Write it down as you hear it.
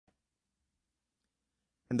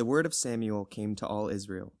And the word of Samuel came to all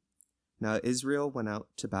Israel. Now Israel went out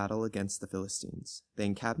to battle against the Philistines. They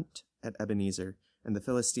encamped at Ebenezer, and the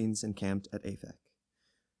Philistines encamped at Aphek.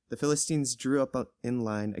 The Philistines drew up in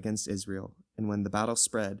line against Israel, and when the battle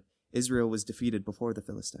spread, Israel was defeated before the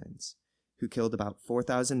Philistines, who killed about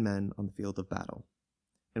 4,000 men on the field of battle.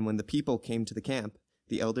 And when the people came to the camp,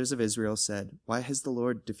 the elders of Israel said, "Why has the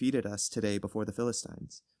Lord defeated us today before the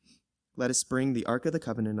Philistines? Let us bring the ark of the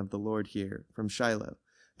covenant of the Lord here from Shiloh,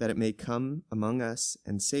 that it may come among us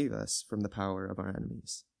and save us from the power of our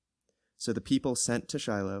enemies." So the people sent to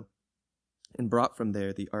Shiloh and brought from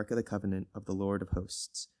there the ark of the covenant of the Lord of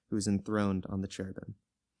hosts, who is enthroned on the cherubim.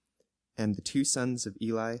 And the two sons of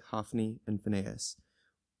Eli, Hophni, and Phinehas,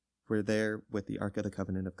 were there with the ark of the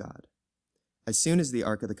covenant of God. As soon as the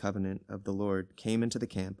ark of the covenant of the Lord came into the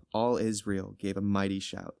camp, all Israel gave a mighty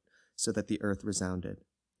shout, so that the earth resounded.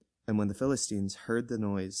 And when the Philistines heard the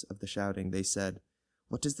noise of the shouting, they said,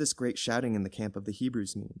 "What does this great shouting in the camp of the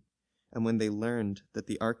Hebrews mean?" And when they learned that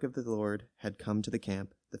the ark of the Lord had come to the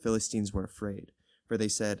camp, the Philistines were afraid, for they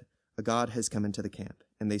said, "A god has come into the camp."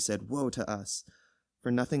 And they said, "Woe to us,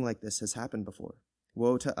 for nothing like this has happened before.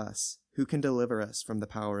 Woe to us! Who can deliver us from the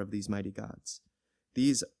power of these mighty gods?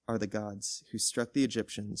 These are the gods who struck the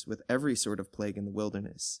Egyptians with every sort of plague in the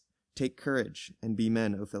wilderness. Take courage and be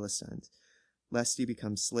men, O Philistines, lest ye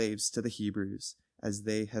become slaves to the Hebrews, as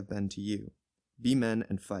they have been to you. Be men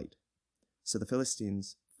and fight." So the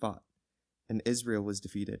Philistines fought, and Israel was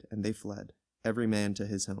defeated, and they fled, every man to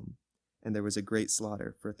his home. And there was a great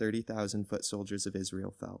slaughter, for 30,000 foot soldiers of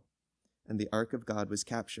Israel fell. And the ark of God was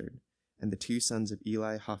captured, and the two sons of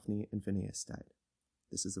Eli, Hophni, and Phinehas died.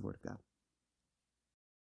 This is the word of God.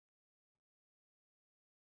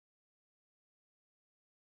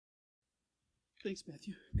 Thanks,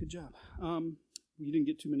 Matthew. Good job. You didn't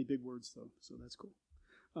get too many big words, though, so that's cool.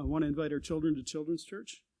 I want to invite our children to Children's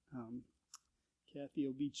Church. Kathy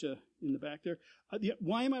will beat you in the back there.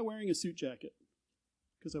 Why am I wearing a suit jacket?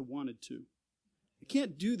 Because I wanted to. I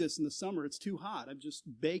can't do this in the summer. It's too hot. I'm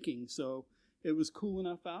just baking, so it was cool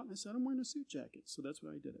enough out, and I said, I'm wearing a suit jacket, so that's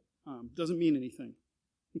why I did it. Doesn't mean anything,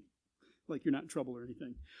 like you're not in trouble or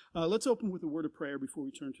anything. Let's open with a word of prayer before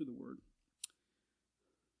we turn to the Word.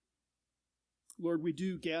 Lord, we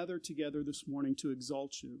do gather together this morning to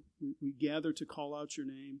exalt you. We gather to call out your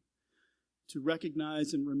name, to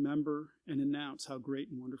recognize and remember and announce how great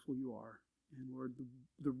and wonderful you are. And Lord,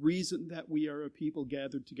 the reason that we are a people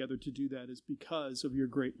gathered together to do that is because of your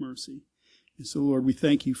great mercy. And so, Lord, we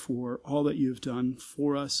thank you for all that you have done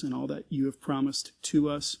for us and all that you have promised to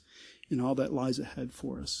us and all that lies ahead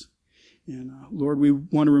for us. And Lord, we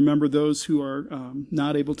want to remember those who are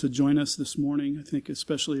not able to join us this morning. I think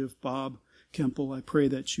especially of Bob Kemple. I pray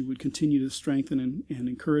that you would continue to strengthen and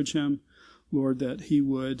encourage him. Lord, that he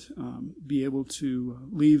would be able to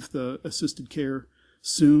leave the assisted care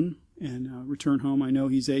soon and return home. I know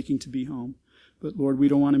he's aching to be home, but Lord, we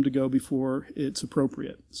don't want him to go before it's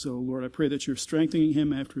appropriate. So Lord, I pray that you're strengthening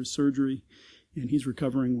him after his surgery and he's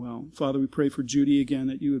recovering well. Father, we pray for Judy again,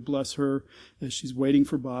 that you would bless her as she's waiting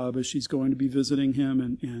for Bob, as she's going to be visiting him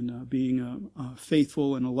and being a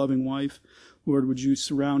faithful and a loving wife. Lord, would you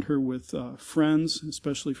surround her with friends,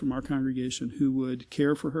 especially from our congregation, who would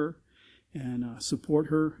care for her and support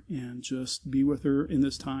her and just be with her in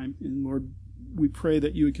this time. And Lord, we pray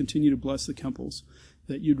that you would continue to bless the Kemples,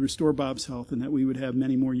 that you'd restore Bob's health, and that we would have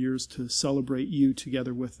many more years to celebrate you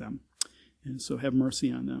together with them. And so have mercy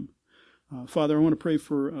on them. Father, I want to pray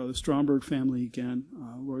for the Stromberg family again.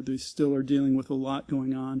 Lord, they still are dealing with a lot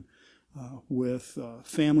going on with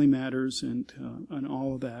family matters and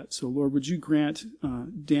all of that. So, Lord, would you grant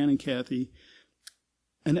Dan and Kathy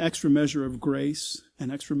an extra measure of grace,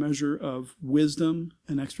 an extra measure of wisdom,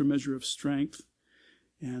 an extra measure of strength.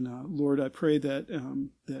 And Lord, I pray that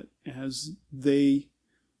that as they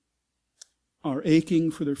are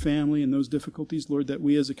aching for their family and those difficulties, Lord, that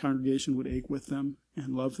we as a congregation would ache with them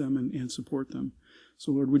and love them and support them.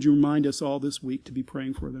 So, Lord, would you remind us all this week to be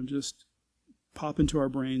praying for them? Just pop into our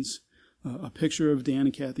brains a picture of Dan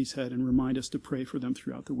and Kathy's head and remind us to pray for them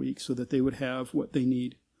throughout the week so that they would have what they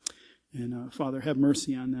need. And Father, have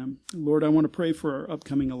mercy on them. Lord, I want to pray for our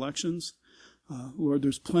upcoming elections. Lord,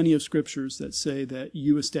 there's plenty of scriptures that say that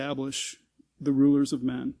you establish the rulers of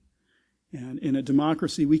men. And in a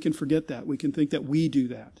democracy, we can forget that. We can think that we do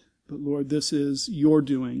that. But Lord, this is your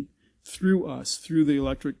doing through us, through the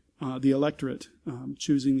electorate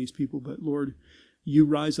choosing these people. But Lord, you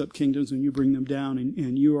rise up kingdoms and you bring them down,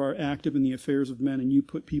 and you are active in the affairs of men, and you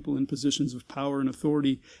put people in positions of power and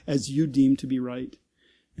authority as you deem to be right.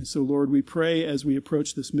 And so, Lord, we pray as we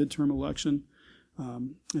approach this midterm election,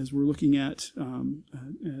 as we're looking at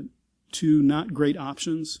two not great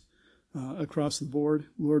options across the board.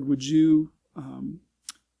 Lord, would you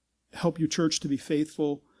help your church to be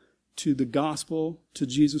faithful to the gospel, to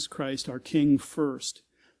Jesus Christ, our King first.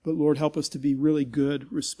 But Lord, help us to be really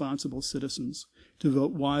good, responsible citizens, to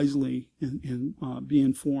vote wisely and be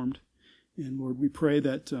informed. And Lord, we pray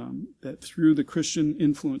that that through the Christian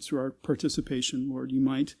influence, through our participation, Lord, you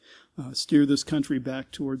might steer this country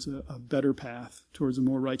back towards a better path, towards a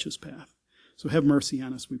more righteous path. So have mercy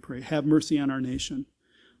on us, we pray. Have mercy on our nation.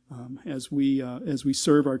 As we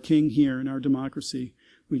serve our King here in our democracy,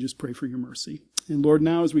 we just pray for your mercy. And Lord,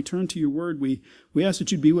 now as we turn to your word, we ask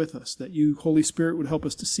that you'd be with us, that you, Holy Spirit, would help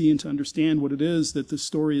us to see and to understand what it is that this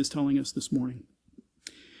story is telling us this morning.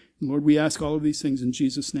 And Lord, we ask all of these things in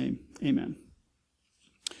Jesus' name. Amen.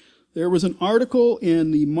 There was an article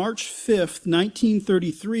in the March 5th,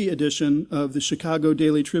 1933 edition of the Chicago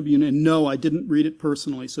Daily Tribune, and no, I didn't read it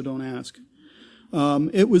personally, so don't ask.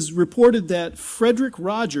 It was reported that Frederick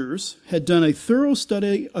Rogers had done a thorough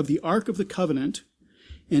study of the Ark of the Covenant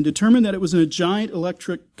and determined that it was in a giant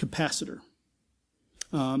electric capacitor.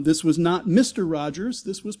 This was not Mr. Rogers,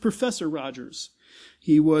 this was Professor Rogers.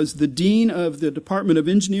 He was the dean of the Department of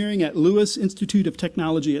Engineering at Lewis Institute of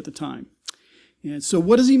Technology at the time. And so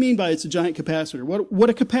what does he mean by it's a giant capacitor? What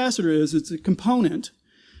a capacitor is, it's a component,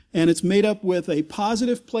 and it's made up with a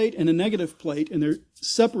positive plate and a negative plate, and they're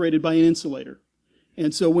separated by an insulator.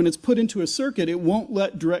 And so when it's put into a circuit, it won't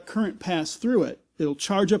let direct current pass through it. It'll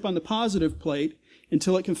charge up on the positive plate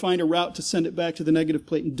until it can find a route to send it back to the negative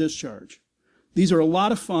plate and discharge. These are a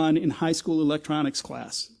lot of fun in high school electronics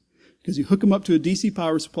class, because you hook them up to a DC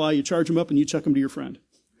power supply, you charge them up, and you chuck them to your friend.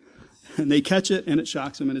 And they catch it, and it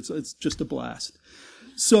shocks them, and it's just a blast.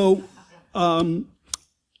 So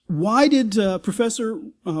why did Professor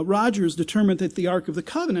Rogers determine that the Ark of the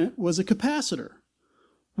Covenant was a capacitor?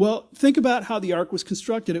 Well, think about how the Ark was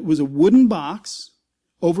constructed. It was a wooden box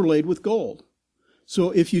overlaid with gold.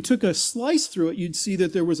 So if you took a slice through it, you'd see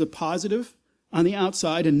that there was a positive on the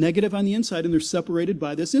outside and negative on the inside, and they're separated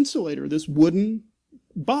by this insulator, this wooden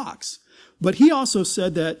box. But he also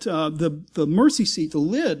said that the mercy seat, the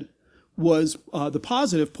lid, was the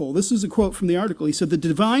positive pole. This is a quote from the article. He said, "The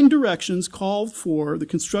divine directions called for the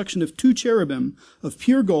construction of 2 cherubim of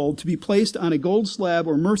pure gold to be placed on a gold slab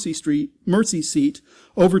or mercy seat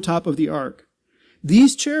over top of the ark.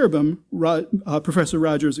 These cherubim," Professor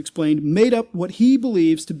Rogers explained, "made up what he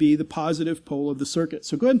believes to be the positive pole of the circuit."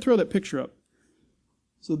 So go ahead and throw that picture up.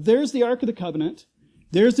 So there's the Ark of the Covenant.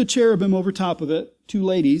 There's the cherubim over top of it, 2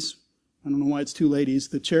 ladies. I don't know why it's 2 ladies.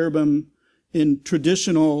 The cherubim in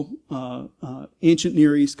traditional ancient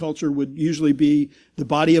Near East culture would usually be the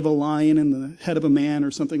body of a lion and the head of a man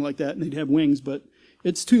or something like that, and they'd have wings, but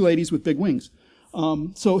it's 2 ladies with big wings.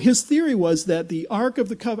 So his theory was that the Ark of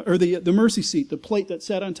the Covenant, or the mercy seat, the plate that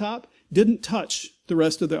sat on top, didn't touch the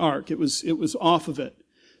rest of the ark. It was off of it.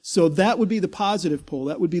 So that would be the positive pole.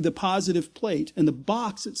 That would be the positive plate, and the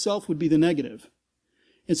box itself would be the negative.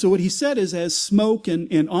 And so what he said is, as smoke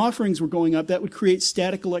and offerings were going up, that would create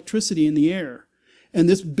static electricity in the air. And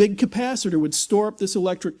this big capacitor would store up this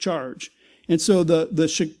electric charge. And so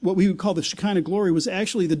what we would call the Shekinah glory was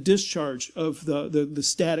actually the discharge of the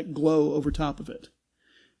static glow over top of it.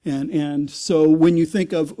 And so when you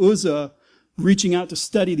think of Uzzah reaching out to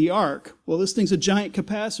study the ark, well, this thing's a giant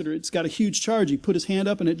capacitor. It's got a huge charge. He put his hand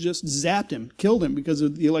up and it just zapped him, killed him because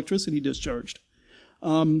of the electricity discharged.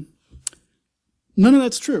 None of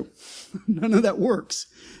that's true. None of that works.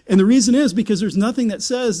 And the reason is because there's nothing that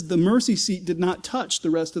says the mercy seat did not touch the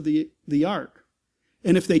rest of the ark.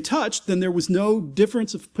 And if they touched, then there was no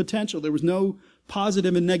difference of potential. There was no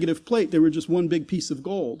positive and negative plate. They were just one big piece of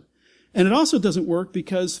gold. And it also doesn't work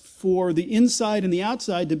because for the inside and the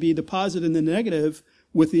outside to be the positive and the negative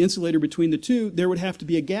with the insulator between the two, there would have to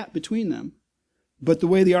be a gap between them. But the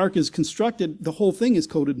way the ark is constructed, the whole thing is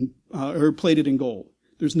coated or plated in gold.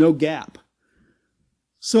 There's no gap.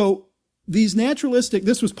 So these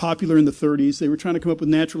this was popular in the 30s. They were trying to come up with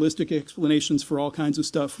naturalistic explanations for all kinds of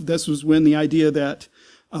stuff. This was when the idea that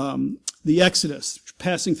the Exodus,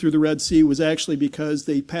 passing through the Red Sea, was actually because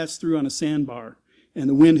they passed through on a sandbar, and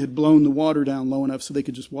the wind had blown the water down low enough so they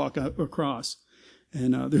could just walk across.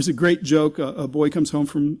 And there's a great joke. A boy comes home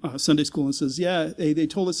from Sunday school and says, yeah, they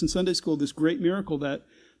told us in Sunday school this great miracle that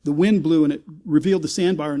the wind blew and it revealed the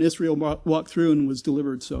sandbar, and Israel walked through and was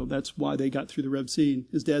delivered. So that's why they got through the Red Sea. And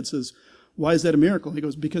his dad says, why is that a miracle? He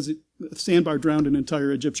goes, because the sandbar drowned an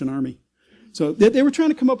entire Egyptian army. So they were trying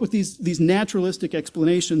to come up with these naturalistic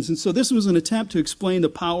explanations. And so this was an attempt to explain the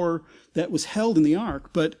power that was held in the ark.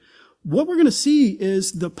 But what we're going to see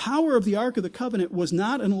is the power of the Ark of the Covenant was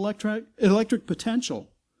not an electric potential.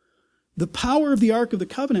 The power of the Ark of the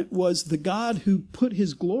Covenant was the God who put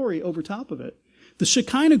his glory over top of it. The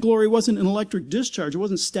Shekinah glory wasn't an electric discharge. It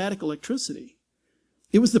wasn't static electricity.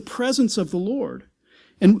 It was the presence of the Lord.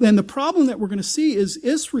 And the problem that we're going to see is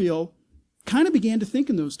Israel kind of began to think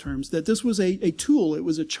in those terms, that this was a tool. It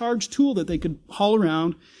was a charged tool that they could haul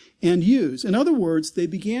around and use. In other words, they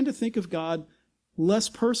began to think of God less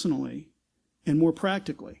personally and more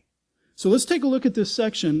practically. So let's take a look at this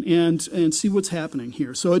section and see what's happening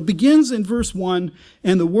here. So it begins in verse 1,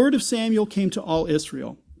 and the word of Samuel came to all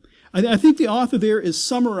Israel. I think the author there is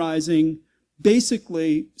summarizing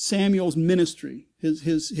basically Samuel's ministry,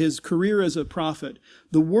 his career as a prophet.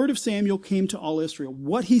 The word of Samuel came to all Israel.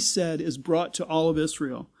 What he said is brought to all of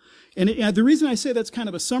Israel. And the reason I say that's kind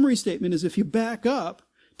of a summary statement is if you back up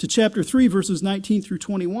to chapter 3, verses 19 through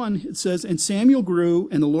 21, it says, "And Samuel grew,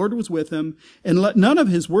 and the Lord was with him, and let none of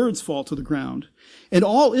his words fall to the ground. And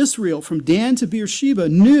all Israel, from Dan to Beersheba,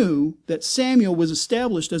 knew that Samuel was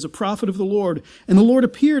established as a prophet of the Lord. And the Lord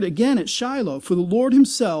appeared again at Shiloh, for the Lord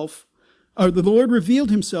revealed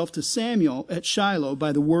himself to Samuel at Shiloh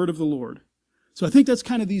by the word of the Lord." So I think that's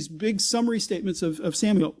kind of these big summary statements of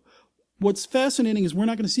Samuel. What's fascinating is we're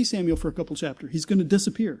not going to see Samuel for a couple chapters. He's going to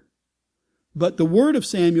disappear. But the word of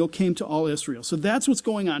Samuel came to all Israel. So that's what's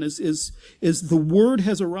going on, is the word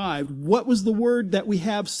has arrived. What was the word that we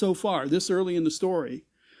have so far, this early in the story?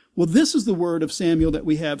 Well, this is the word of Samuel that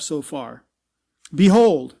we have so far.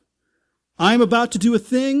 "Behold, I am about to do a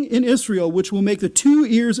thing in Israel which will make the two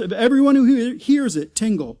ears of everyone who hears it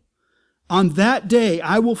tingle. On that day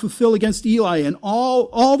I will fulfill against Eli and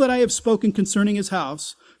all that I have spoken concerning his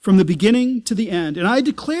house, from the beginning to the end. And I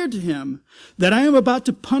declared to him that I am about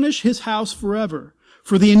to punish his house forever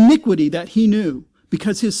for the iniquity that he knew,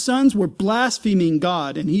 because his sons were blaspheming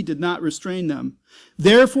God, and he did not restrain them.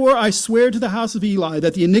 Therefore I swear to the house of Eli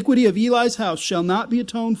that the iniquity of Eli's house shall not be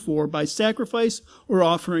atoned for by sacrifice or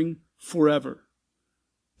offering forever."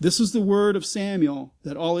 This is the word of Samuel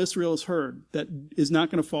that all Israel has heard, that is not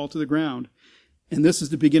going to fall to the ground. And this is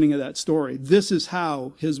the beginning of that story. This is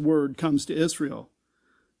how his word comes to Israel.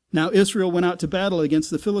 Now Israel went out to battle against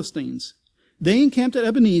the Philistines. They encamped at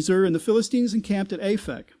Ebenezer, and the Philistines encamped at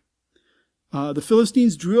Aphek. The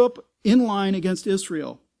Philistines drew up in line against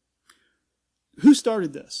Israel. Who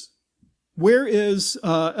started this? Where is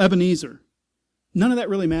Ebenezer? None of that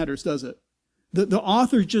really matters, does it? The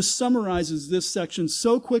author just summarizes this section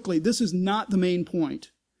so quickly. This is not the main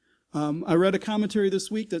point. I read a commentary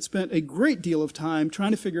this week that spent a great deal of time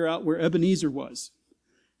trying to figure out where Ebenezer was.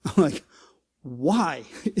 I'm like, why?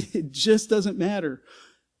 It just doesn't matter.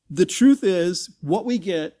 The truth is, what we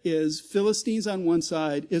get is Philistines on one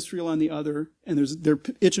side, Israel on the other, and they're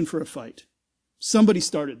itching for a fight. Somebody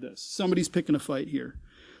started this. Somebody's picking a fight here.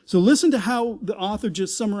 So listen to how the author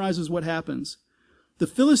just summarizes what happens. "The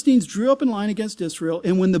Philistines drew up in line against Israel,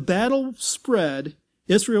 and when the battle spread,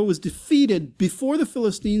 Israel was defeated before the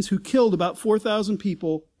Philistines, who killed about 4,000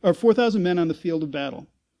 men on the field of battle."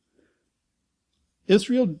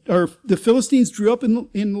 The Philistines drew up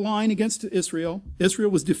in line against Israel. Israel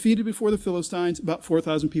was defeated before the Philistines. About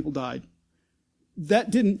 4,000 people died. That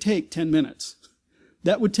didn't take 10 minutes.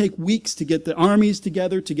 That would take weeks to get the armies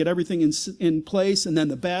together, to get everything in place, and then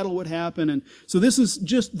the battle would happen. And so this is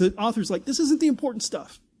just, the author's like, this isn't the important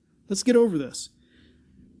stuff. Let's get over this.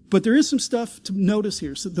 But there is some stuff to notice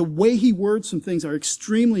here. So the way he words some things are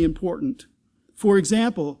extremely important. For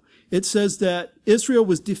example, it says that Israel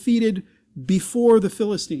was defeated before the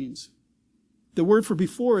Philistines. The word for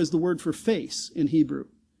before is the word for face in Hebrew.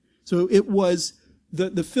 So it was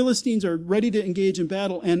the Philistines are ready to engage in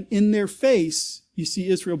battle, and in their face, you see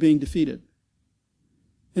Israel being defeated.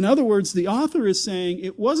 In other words, the author is saying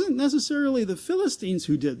it wasn't necessarily the Philistines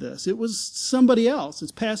who did this. It was somebody else.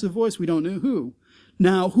 It's passive voice. We don't know who.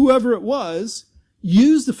 Now, whoever it was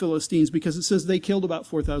used the Philistines because it says they killed about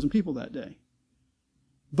 4,000 people that day.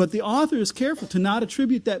 But the author is careful to not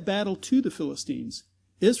attribute that battle to the Philistines.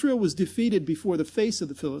 Israel was defeated before the face of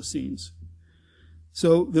the Philistines.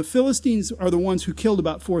 So the Philistines are the ones who killed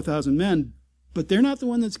about 4,000 men, but they're not the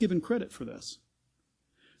one that's given credit for this.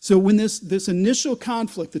 So when this initial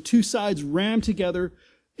conflict, the two sides ram together,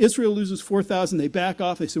 Israel loses 4,000, they back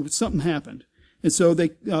off, they say, well, something happened. And so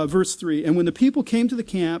verse 3, "And when the people came to the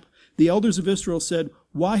camp, the elders of Israel said,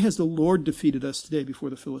 'Why has the Lord defeated us today before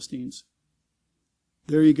the Philistines?'"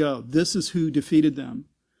 There you go. This is who defeated them.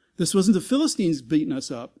 This wasn't the Philistines beating us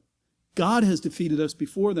up. God has defeated us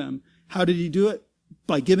before them. How did he do it?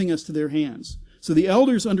 By giving us to their hands. So the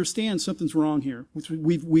elders understand something's wrong here.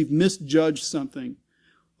 We've misjudged something.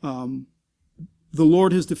 The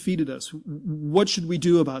Lord has defeated us. What should we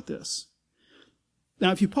do about this?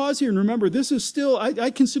 Now, if you pause here and remember, this is still, I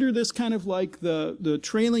consider this kind of like the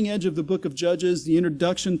trailing edge of the book of Judges, the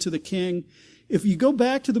introduction to the king. If you go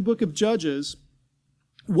back to the book of Judges,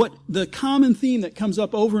 what the common theme that comes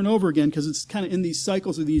up over and over again, because it's kind of in these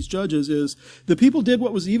cycles of these judges, is the people did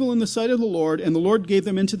what was evil in the sight of the Lord, and the Lord gave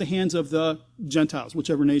them into the hands of the Gentiles,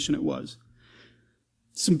 whichever nation it was.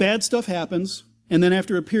 Some bad stuff happens, and then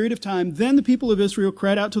after a period of time, then the people of Israel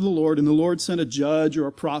cried out to the Lord, and the Lord sent a judge or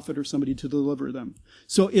a prophet or somebody to deliver them.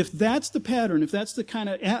 So if that's the pattern, if that's the kind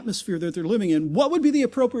of atmosphere that they're living in, what would be the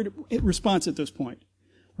appropriate response at this point?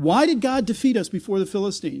 Why did God defeat us before the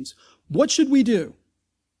Philistines? What should we do?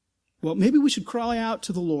 Well, maybe we should cry out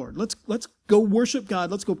to the Lord. Let's go worship God.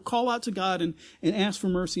 Let's go call out to God and ask for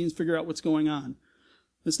mercy and figure out what's going on.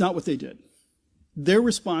 That's not what they did. Their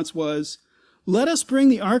response was, let us bring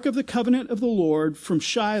the Ark of the Covenant of the Lord from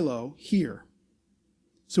Shiloh here.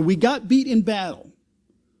 So we got beat in battle.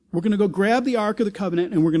 We're going to go grab the Ark of the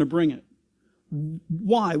Covenant and we're going to bring it.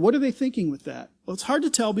 Why? What are they thinking with that? Well, it's hard to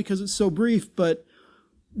tell because it's so brief, but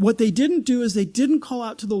what they didn't do is they didn't call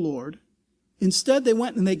out to the Lord. Instead, they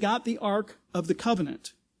went and they got the Ark of the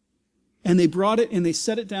Covenant. And they brought it and they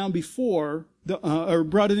set it down before, or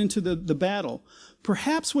brought it into the battle.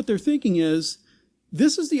 Perhaps what they're thinking is,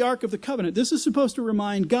 this is the Ark of the Covenant. This is supposed to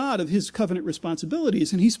remind God of his covenant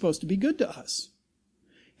responsibilities, and he's supposed to be good to us.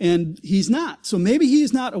 And he's not. So maybe he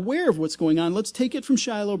is not aware of what's going on. Let's take it from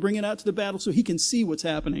Shiloh, bring it out to the battle so he can see what's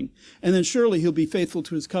happening. And then surely he'll be faithful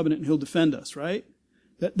to his covenant and he'll defend us, right?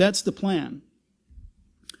 That's the plan.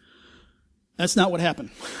 That's not what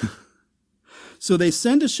happened. So they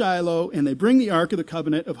send to Shiloh and they bring the Ark of the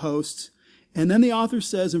Covenant of Hosts. And then the author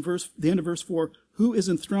says in the end of verse 4, who is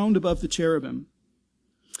enthroned above the cherubim?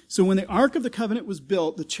 So when the Ark of the Covenant was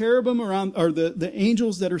built, the cherubim around, or the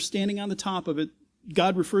angels that are standing on the top of it,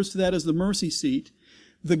 God refers to that as the mercy seat.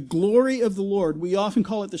 The glory of the Lord, we often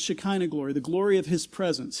call it the Shekinah glory, the glory of his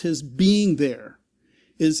presence, his being there,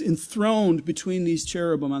 is enthroned between these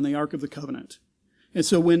cherubim on the Ark of the Covenant. And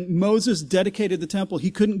so when Moses dedicated the temple,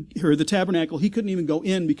 the tabernacle, he couldn't even go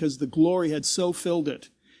in because the glory had so filled it.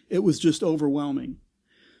 It was just overwhelming.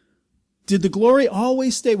 Did the glory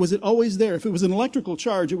always stay? Was it always there? If it was an electrical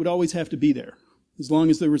charge, it would always have to be there, as long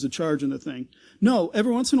as there was a charge in the thing. No,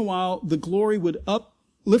 every once in a while, the glory would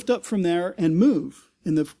lift up from there and move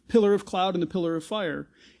in the pillar of cloud and the pillar of fire.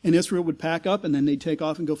 And Israel would pack up and then they'd take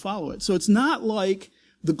off and go follow it. So it's not like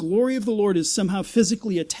the glory of the Lord is somehow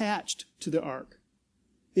physically attached to the ark.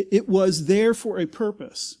 It was there for a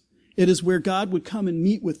purpose. It is where God would come and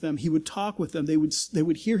meet with them. He would talk with them. They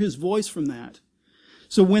would hear his voice from that.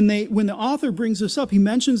 So when the author brings this up, he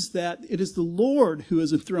mentions that it is the Lord who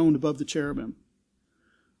is enthroned above the cherubim.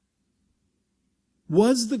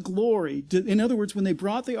 Was the glory, in other words, when they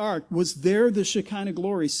brought the ark, was there the Shekinah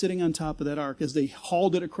glory sitting on top of that ark as they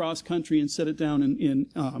hauled it across country and set it down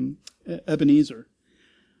in Ebenezer?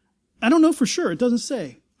 I don't know for sure. It doesn't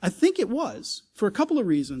say. I think it was, for a couple of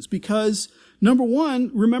reasons. Because, number one,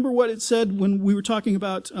 remember what it said when we were talking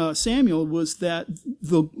about Samuel, was that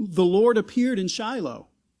the Lord appeared in Shiloh.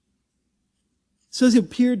 It says he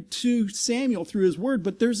appeared to Samuel through his word,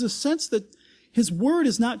 but there's a sense that his word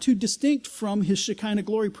is not too distinct from his Shekinah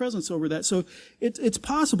glory presence over that. So it's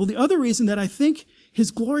possible. The other reason that I think his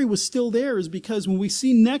glory was still there is because when we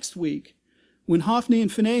see next week, when Hophni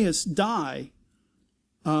and Phinehas die,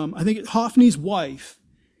 I think Hophni's wife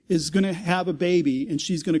is going to have a baby, and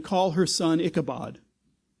she's going to call her son Ichabod.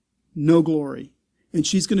 No glory. And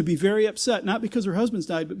she's going to be very upset, not because her husband's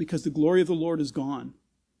died, but because the glory of the Lord is gone.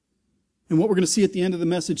 And what we're going to see at the end of the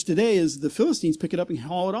message today is the Philistines pick it up and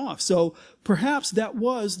haul it off. So perhaps that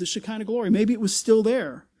was the Shekinah glory. Maybe it was still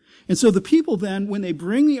there. And so the people then, when they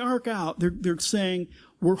bring the ark out, they're saying,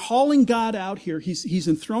 we're hauling God out here. He's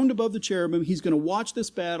enthroned above the cherubim. He's going to watch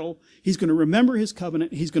this battle. He's going to remember his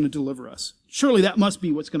covenant. He's going to deliver us. Surely that must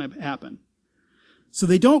be what's going to happen. So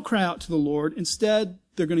they don't cry out to the Lord. Instead,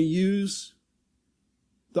 they're going to use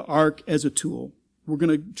the ark as a tool. We're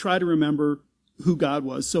going to try to remember who God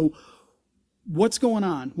was. So what's going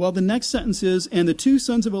on? Well, the next sentence is, and the two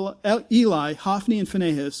sons of Eli, Hophni and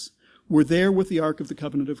Phinehas, were there with the ark of the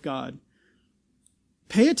covenant of God.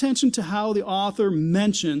 Pay attention to how the author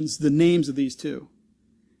mentions the names of these two.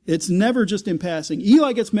 It's never just in passing.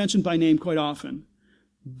 Eli gets mentioned by name quite often.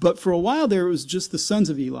 But for a while there, it was just the sons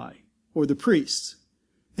of Eli, or the priests.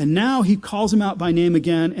 And now he calls them out by name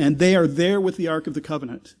again, and they are there with the Ark of the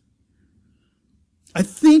Covenant. I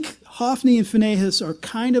think Hophni and Phinehas are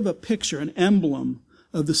kind of a picture, an emblem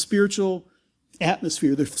of the spiritual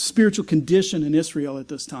atmosphere, the spiritual condition in Israel at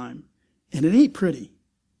this time. And it ain't pretty.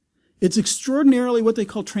 It's extraordinarily what they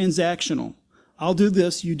call transactional. I'll do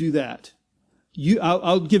this, you do that.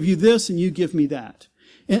 I'll give you this and you give me that.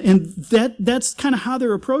 And that's kind of how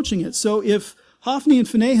they're approaching it. So if Hophni and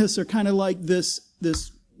Phinehas are kind of like this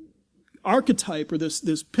archetype or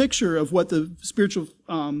this picture of what the spiritual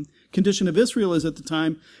condition of Israel is at the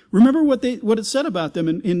time, remember what it said about them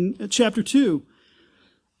in chapter 2.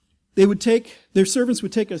 Their servants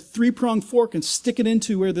would take a 3-pronged fork and stick it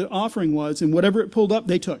into where the offering was, and whatever it pulled up,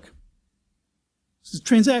 they took. This is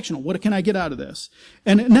transactional. What can I get out of this?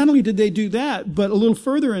 And not only did they do that, but a little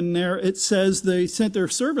further in there, it says they sent their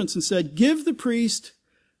servants and said, give the priest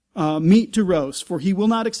meat to roast, for he will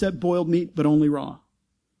not accept boiled meat, but only raw.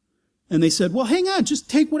 And they said, well, hang on, just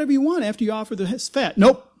take whatever you want after you offer the fat.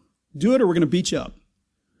 Nope, do it or we're going to beat you up.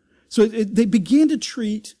 So they began to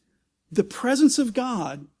treat the presence of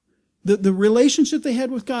God, the relationship they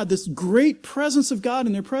had with God, this great presence of God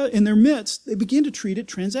in their midst, they began to treat it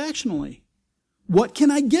transactionally. What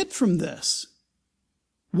can I get from this?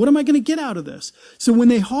 What am I going to get out of this? So when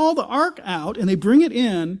they haul the ark out and they bring it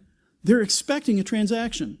in, they're expecting a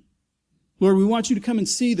transaction. Lord, we want you to come and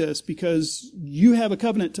see this because you have a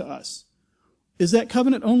covenant to us. Is that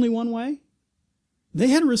covenant only one way? They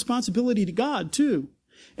had a responsibility to God too.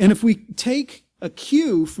 And if we take a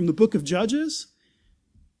cue from the book of Judges,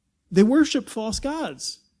 they worshiped false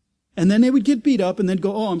gods. And then they would get beat up and then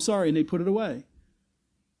go, oh, I'm sorry, and they'd put it away.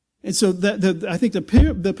 And so I think the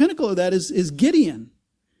pinnacle of that is Gideon.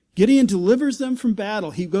 Gideon delivers them from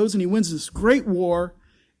battle. He goes and he wins this great war,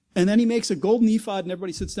 and then he makes a golden ephod and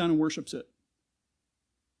everybody sits down and worships it.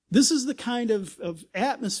 This is the kind of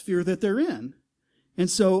atmosphere that they're in.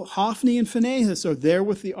 And so Hophni and Phinehas are there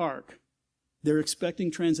with the ark. They're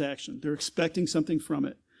expecting transaction. They're expecting something from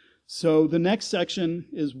it. So the next section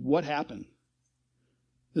is what happened.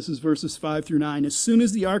 This is verses 5 through 9. As soon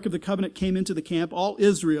as the Ark of the Covenant came into the camp, all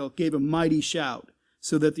Israel gave a mighty shout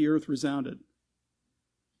so that the earth resounded.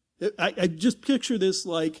 I just picture this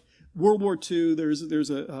like World War II. There's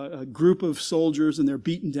a group of soldiers and they're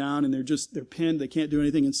beaten down and they're pinned. They can't do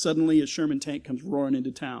anything. And suddenly a Sherman tank comes roaring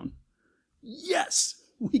into town. Yes,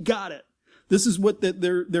 we got it. This is what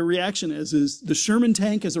their reaction is the Sherman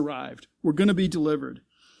tank has arrived. We're going to be delivered.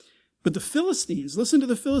 But the Philistines, listen to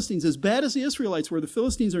the Philistines. As bad as the Israelites were, the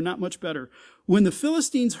Philistines are not much better. When the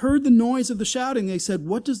Philistines heard the noise of the shouting, they said,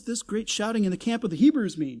 what does this great shouting in the camp of the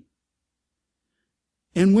Hebrews mean?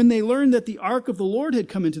 And when they learned that the ark of the Lord had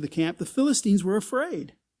come into the camp, the Philistines were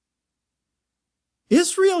afraid.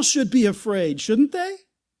 Israel should be afraid, shouldn't they?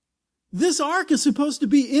 This ark is supposed to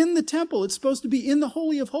be in the temple. It's supposed to be in the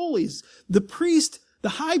Holy of Holies. The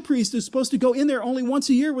high priest is supposed to go in there only once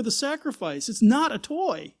a year with a sacrifice. It's not a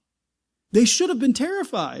toy. They should have been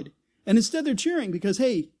terrified. And instead they're cheering because,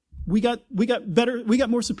 hey, we got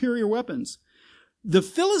more superior weapons. The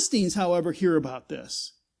Philistines, however, hear about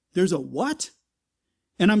this. There's a what?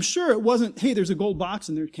 And I'm sure it wasn't, hey, there's a gold box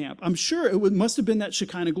in their camp. I'm sure it must have been that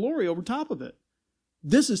Shekinah glory over top of it.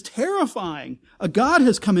 This is terrifying. A God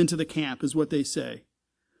has come into the camp, is what they say.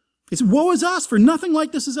 It's woe is us, for nothing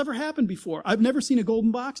like this has ever happened before. I've never seen a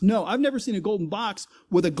golden box. No, I've never seen a golden box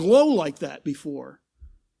with a glow like that before.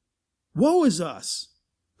 Woe is us.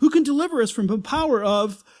 Who can deliver us from the power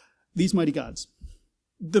of these mighty gods?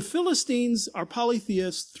 The Philistines are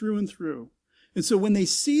polytheists through and through. And so when they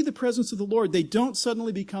see the presence of the Lord, they don't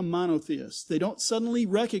suddenly become monotheists. They don't suddenly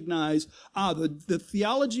recognize, the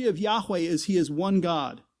theology of Yahweh is he is one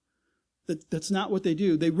God. That's not what they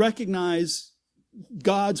do. They recognize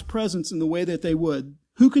God's presence in the way that they would.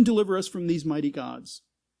 Who can deliver us from these mighty gods?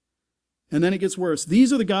 And then it gets worse.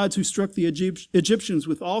 These are the gods who struck the Egyptians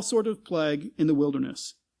with all sort of plague in the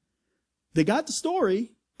wilderness. They got the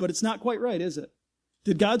story, but it's not quite right, is it?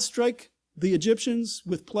 Did God strike the Egyptians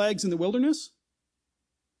with plagues in the wilderness?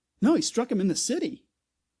 No, he struck them in the city,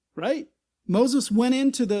 right? Moses went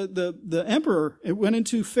into the emperor, it went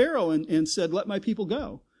into Pharaoh and said, let my people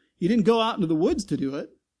go. He didn't go out into the woods to do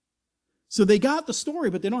it. So they got the story,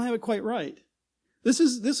 but they don't have it quite right. This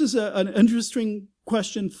is an interesting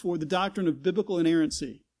question for the doctrine of biblical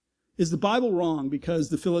inerrancy. Is the Bible wrong because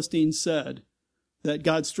the Philistines said that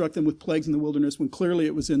God struck them with plagues in the wilderness when clearly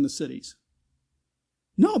it was in the cities?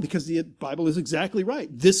 No, because the Bible is exactly right.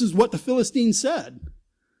 This is what the Philistines said.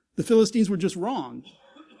 The Philistines were just wrong.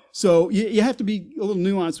 So you have to be a little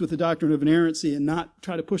nuanced with the doctrine of inerrancy and not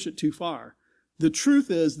try to push it too far. The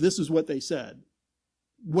truth is, this is what they said.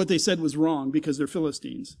 What they said was wrong because they're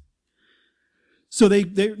Philistines. So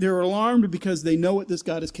they're alarmed because they know what this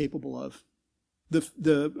God is capable of.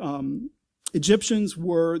 The Egyptians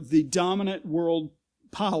were the dominant world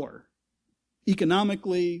power,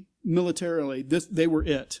 economically, militarily. They were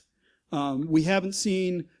it. We haven't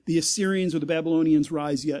seen the Assyrians or the Babylonians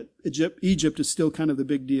rise yet. Egypt is still kind of the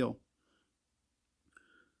big deal.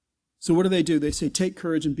 So what do? They say, take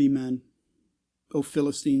courage and be men, O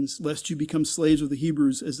Philistines, lest you become slaves of the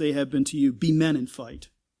Hebrews as they have been to you. Be men and fight.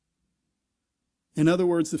 In other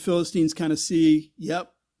words, the Philistines kind of see,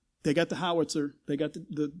 yep, they got the howitzer, they got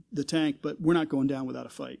the tank, but we're not going down without a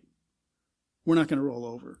fight. We're not going to roll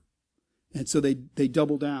over. And so they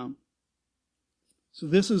double down. So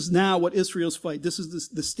this is now what Israel's fight. This is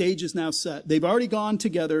the stage is now set. They've already gone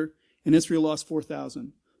together, and Israel lost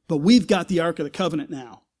 4,000. But we've got the Ark of the Covenant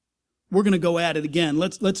now. We're going to go at it again.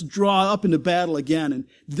 Let's draw up into battle again, and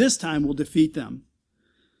this time we'll defeat them.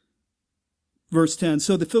 Verse 10,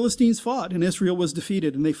 so the Philistines fought, and Israel was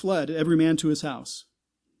defeated, and they fled, every man to his house.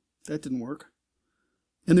 That didn't work.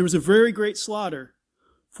 And there was a very great slaughter,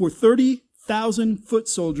 for 30,000 foot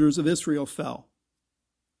soldiers of Israel fell.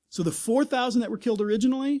 So the 4,000 that were killed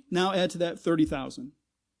originally, now add to that 30,000.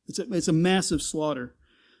 It's a massive slaughter.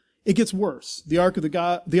 It gets worse. The Ark of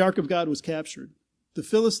God was captured. The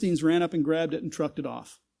Philistines ran up and grabbed it and trucked it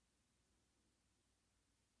off.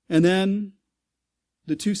 And then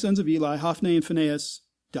the two sons of Eli, Hophni and Phinehas,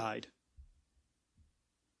 died.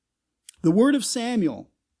 The word of Samuel,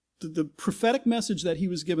 the prophetic message that he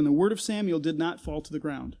was given, the word of Samuel did not fall to the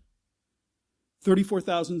ground.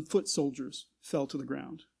 34,000 foot soldiers fell to the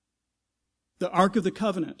ground. The Ark of the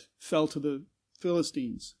Covenant fell to the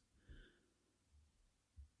Philistines.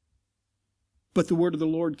 But the word of the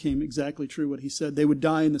Lord came exactly true, what he said. They would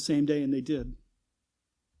die in the same day, and they did.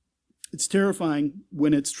 It's terrifying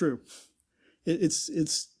when it's true. It's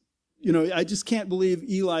I just can't believe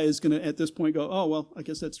Eli is going to, at this point, go, oh, well, I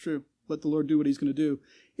guess that's true. Let the Lord do what he's going to do.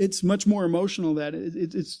 It's much more emotional that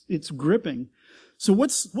it's gripping. So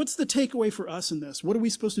what's the takeaway for us in this? What are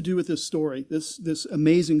we supposed to do with this story, this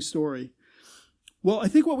amazing story? Well, I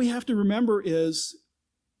think what we have to remember is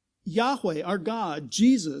Yahweh, our God,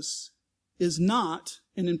 Jesus, is not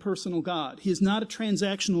an impersonal God. He is not a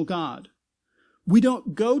transactional God. We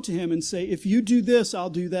don't go to him and say, if you do this, I'll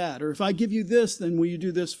do that. Or if I give you this, then will you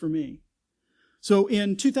do this for me? So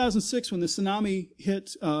in 2006, when the tsunami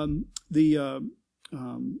hit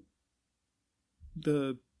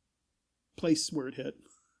the place where it hit,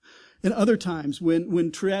 and other times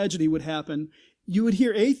when tragedy would happen, you would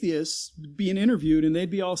hear atheists being interviewed, and they'd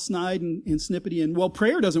be all snide and snippety, and, well,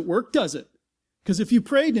 prayer doesn't work, does it? Because if you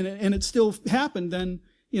prayed in it and it still happened, then,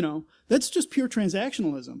 that's just pure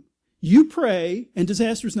transactionalism. You pray and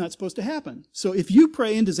disaster is not supposed to happen. So if you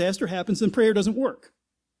pray and disaster happens, then prayer doesn't work.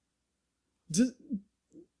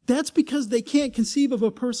 That's because they can't conceive of a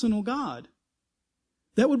personal God.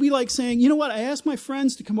 That would be like saying, you know what, I asked my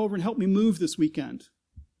friends to come over and help me move this weekend,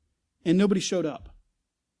 and nobody showed up.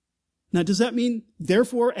 Now, does that mean,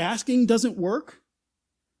 therefore, asking doesn't work?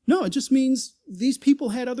 No, it just means these people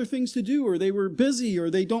had other things to do, or they were busy, or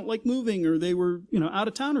they don't like moving, or they were, out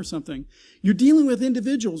of town or something. You're dealing with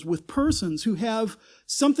individuals, with persons who have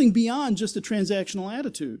something beyond just a transactional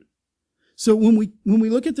attitude. So when we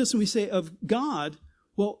look at this and we say of God,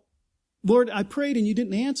 well, Lord, I prayed and you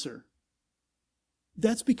didn't answer.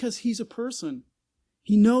 That's because he's a person.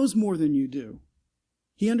 He knows more than you do.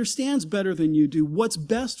 He understands better than you do what's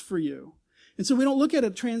best for you. And so we don't look at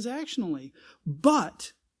it transactionally.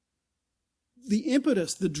 But the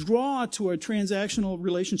impetus, the draw to a transactional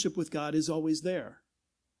relationship with God is always there.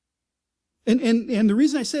 And the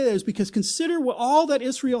reason I say that is because consider all that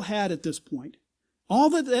Israel had at this point. All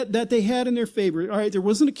that they had in their favor. All right, there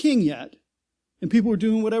wasn't a king yet, and people were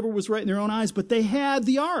doing whatever was right in their own eyes, but they had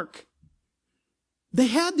the ark. They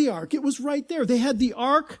had the ark. It was right there. They had the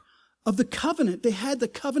ark of the covenant. They had the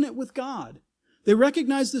covenant with God. They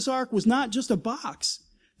recognized this ark was not just a box.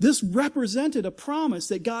 This represented a promise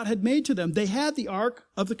that God had made to them. They had the Ark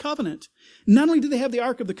of the Covenant. Not only did they have the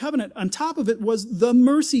Ark of the Covenant, on top of it was the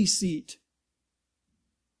mercy seat.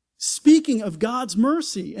 Speaking of God's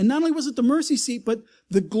mercy. And not only was it the mercy seat, but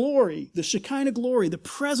the glory, the Shekinah glory, the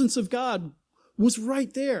presence of God was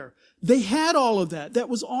right there. They had all of that. That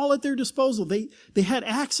was all at their disposal. They had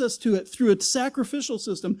access to it through a sacrificial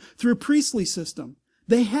system, through a priestly system.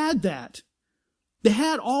 They had that. They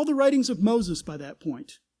had all the writings of Moses by that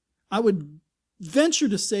point. I would venture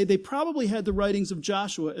to say they probably had the writings of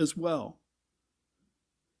Joshua as well.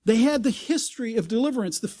 They had the history of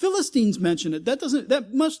deliverance. The Philistines mention it.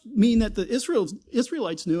 That must mean that the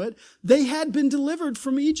Israelites knew it. They had been delivered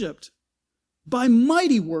from Egypt by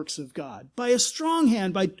mighty works of God, by a strong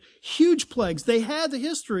hand, by huge plagues. They had the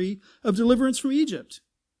history of deliverance from Egypt.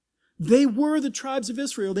 They were the tribes of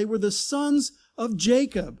Israel. They were the sons of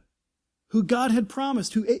Jacob, who God had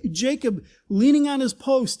promised, who Jacob, leaning on his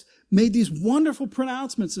post, made these wonderful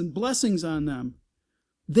pronouncements and blessings on them.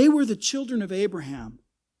 They were the children of Abraham.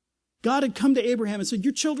 God had come to Abraham and said,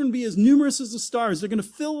 your children will be as numerous as the stars. They're going to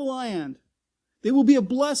fill the land. They will be a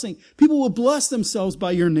blessing. People will bless themselves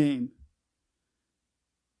by your name.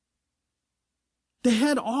 They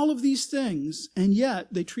had all of these things, and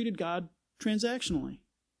yet they treated God transactionally.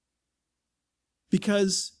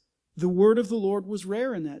 Because the word of the Lord was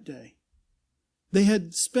rare in that day. They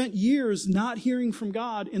had spent years not hearing from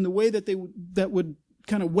God in the way that that would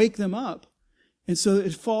kind of wake them up. And so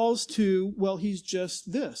it falls to, well, he's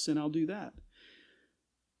just this, and I'll do that.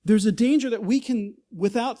 There's a danger that we can,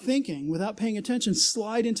 without thinking, without paying attention,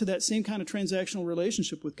 slide into that same kind of transactional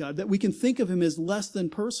relationship with God, that we can think of him as less than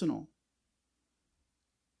personal.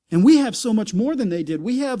 And we have so much more than they did.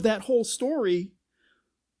 We have that whole story,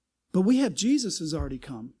 but we have Jesus has already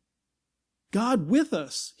come. God with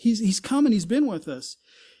us. He's come and he's been with us.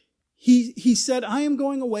 He said, I am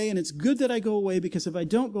going away, and it's good that I go away, because if I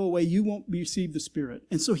don't go away, you won't receive the Spirit.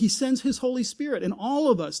 And so he sends his Holy Spirit, and all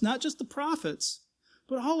of us, not just the prophets,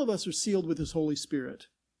 but all of us are sealed with his Holy Spirit.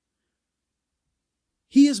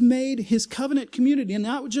 He has made his covenant community, and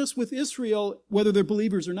not just with Israel, whether they're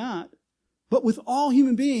believers or not, but with all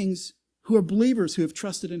human beings who are believers who have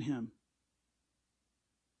trusted in him.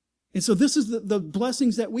 And so this is the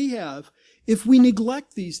blessings that we have. If we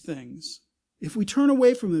neglect these things, if we turn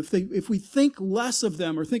away from them, if we think less of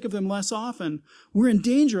them or think of them less often, we're in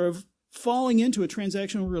danger of falling into a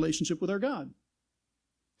transactional relationship with our God.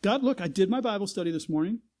 God, look, I did my Bible study this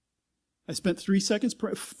morning. I spent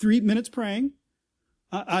 3 minutes praying.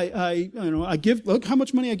 I give, look how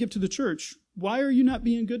much money I give to the church. Why are you not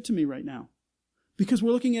being good to me right now? Because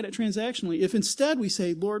we're looking at it transactionally. If instead we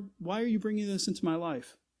say, Lord, why are you bringing this into my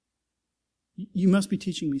life? You must be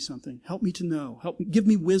teaching me something. Help me to know. Give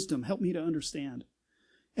me wisdom. Help me to understand.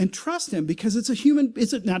 And trust him, because it's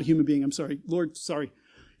not a human being. I'm sorry. Lord, sorry.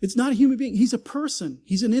 It's not a human being. He's a person.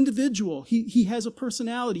 He's an individual. He has a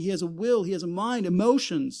personality. He has a will. He has a mind,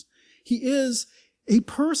 emotions. He is a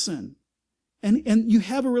person. And you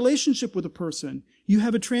have a relationship with a person. You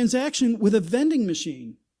have a transaction with a vending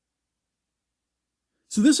machine.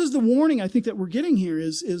 So this is the warning I think that we're getting here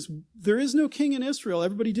is there is no king in Israel.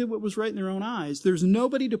 Everybody did what was right in their own eyes. There's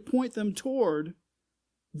nobody to point them toward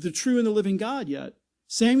the true and the living God yet.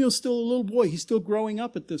 Samuel's still a little boy. He's still growing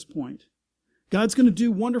up at this point. God's going to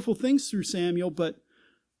do wonderful things through Samuel, but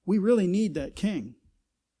we really need that king.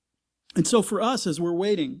 And so for us, as we're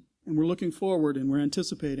waiting and we're looking forward and we're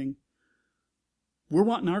anticipating, we're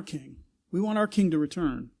wanting our king. We want our king to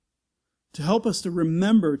return, to help us to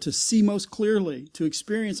remember, to see most clearly, to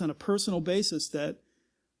experience on a personal basis that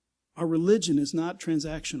our religion is not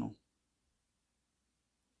transactional.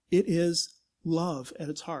 It is love at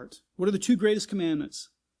its heart. What are the 2 greatest commandments?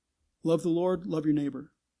 Love the Lord, love your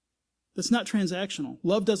neighbor. That's not transactional.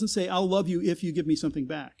 Love doesn't say, I'll love you if you give me something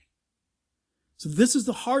back. So this is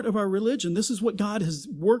the heart of our religion. This is what God has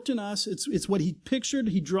worked in us. It's what he pictured.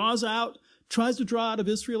 He tries to draw out of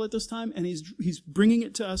Israel at this time, and he's bringing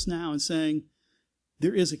it to us now and saying,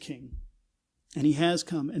 there is a king, and he has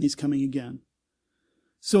come, and he's coming again.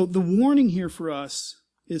 So the warning here for us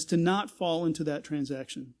is to not fall into that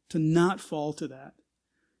transaction, to not fall to that,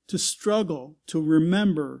 to struggle, to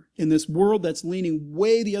remember in this world that's leaning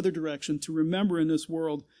way the other direction, to remember in this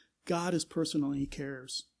world, God is personal and he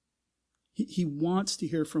cares. He wants to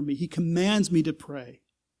hear from me. He commands me to pray.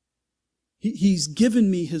 He's given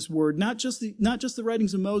me his word, not just the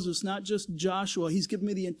writings of Moses, not just Joshua. He's given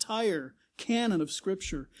me the entire canon of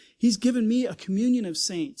Scripture. He's given me a communion of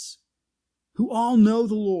saints who all know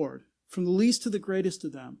the Lord, from the least to the greatest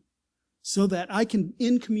of them, so that I can,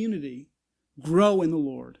 in community, grow in the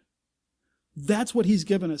Lord. That's what he's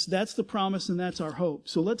given us. That's the promise, and that's our hope.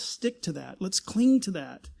 So let's stick to that. Let's cling to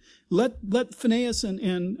that. Let Phinehas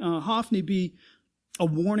and Hophni be a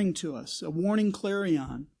warning to us, a warning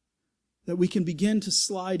clarion, that we can begin to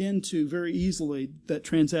slide into very easily, that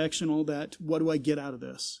transactional, that what do I get out of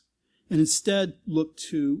this? And instead look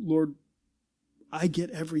to, Lord, I get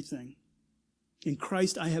everything. In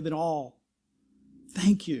Christ I have it all.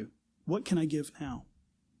 Thank you. What can I give now?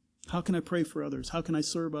 How can I pray for others? How can I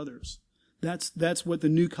serve others? That's what the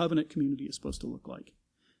new covenant community is supposed to look like.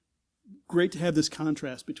 Great to have this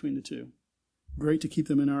contrast between the two. Great to keep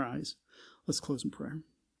them in our eyes. Let's close in prayer.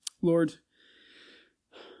 Lord,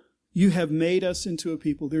 you have made us into a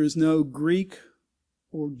people. There is no Greek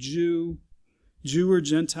or Jew or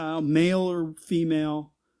Gentile, male or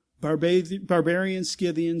female, barbarian,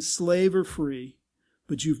 Scythian, slave or free,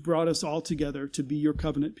 but you've brought us all together to be your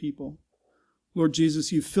covenant people. Lord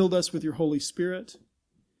Jesus, you've filled us with your Holy Spirit.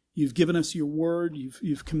 You've given us your word.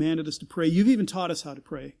 You've commanded us to pray. You've even taught us how to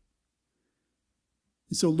pray.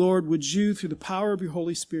 And so, Lord, would you, through the power of your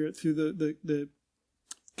Holy Spirit, through the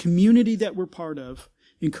community that we're part of,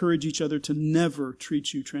 encourage each other to never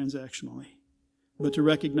treat you transactionally, but to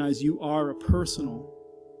recognize you are a personal,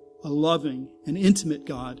 a loving, an intimate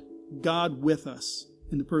God, God with us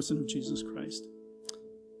in the person of Jesus Christ.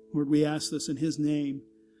 Lord, we ask this in his name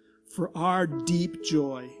for our deep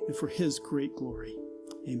joy and for his great glory.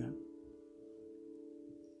 Amen.